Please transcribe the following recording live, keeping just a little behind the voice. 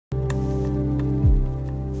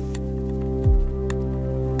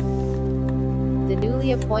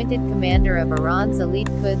newly appointed commander of Iran's elite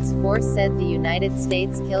Quds force said the United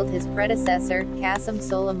States killed his predecessor, Qasem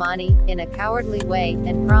Soleimani, in a cowardly way,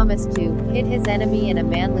 and promised to hit his enemy in a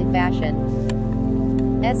manly fashion.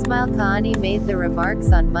 Esmail Qaani made the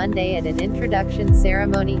remarks on Monday at an introduction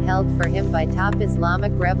ceremony held for him by top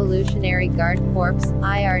Islamic Revolutionary Guard Corps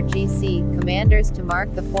 (IRGC) commanders to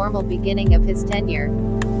mark the formal beginning of his tenure.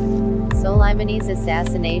 Soleimani's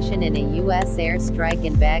assassination in a U.S. airstrike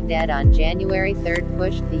in Baghdad on January 3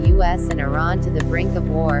 pushed the U.S. and Iran to the brink of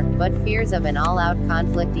war, but fears of an all-out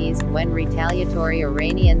conflict eased when retaliatory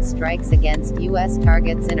Iranian strikes against U.S.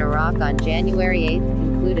 targets in Iraq on January 8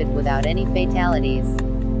 concluded without any fatalities.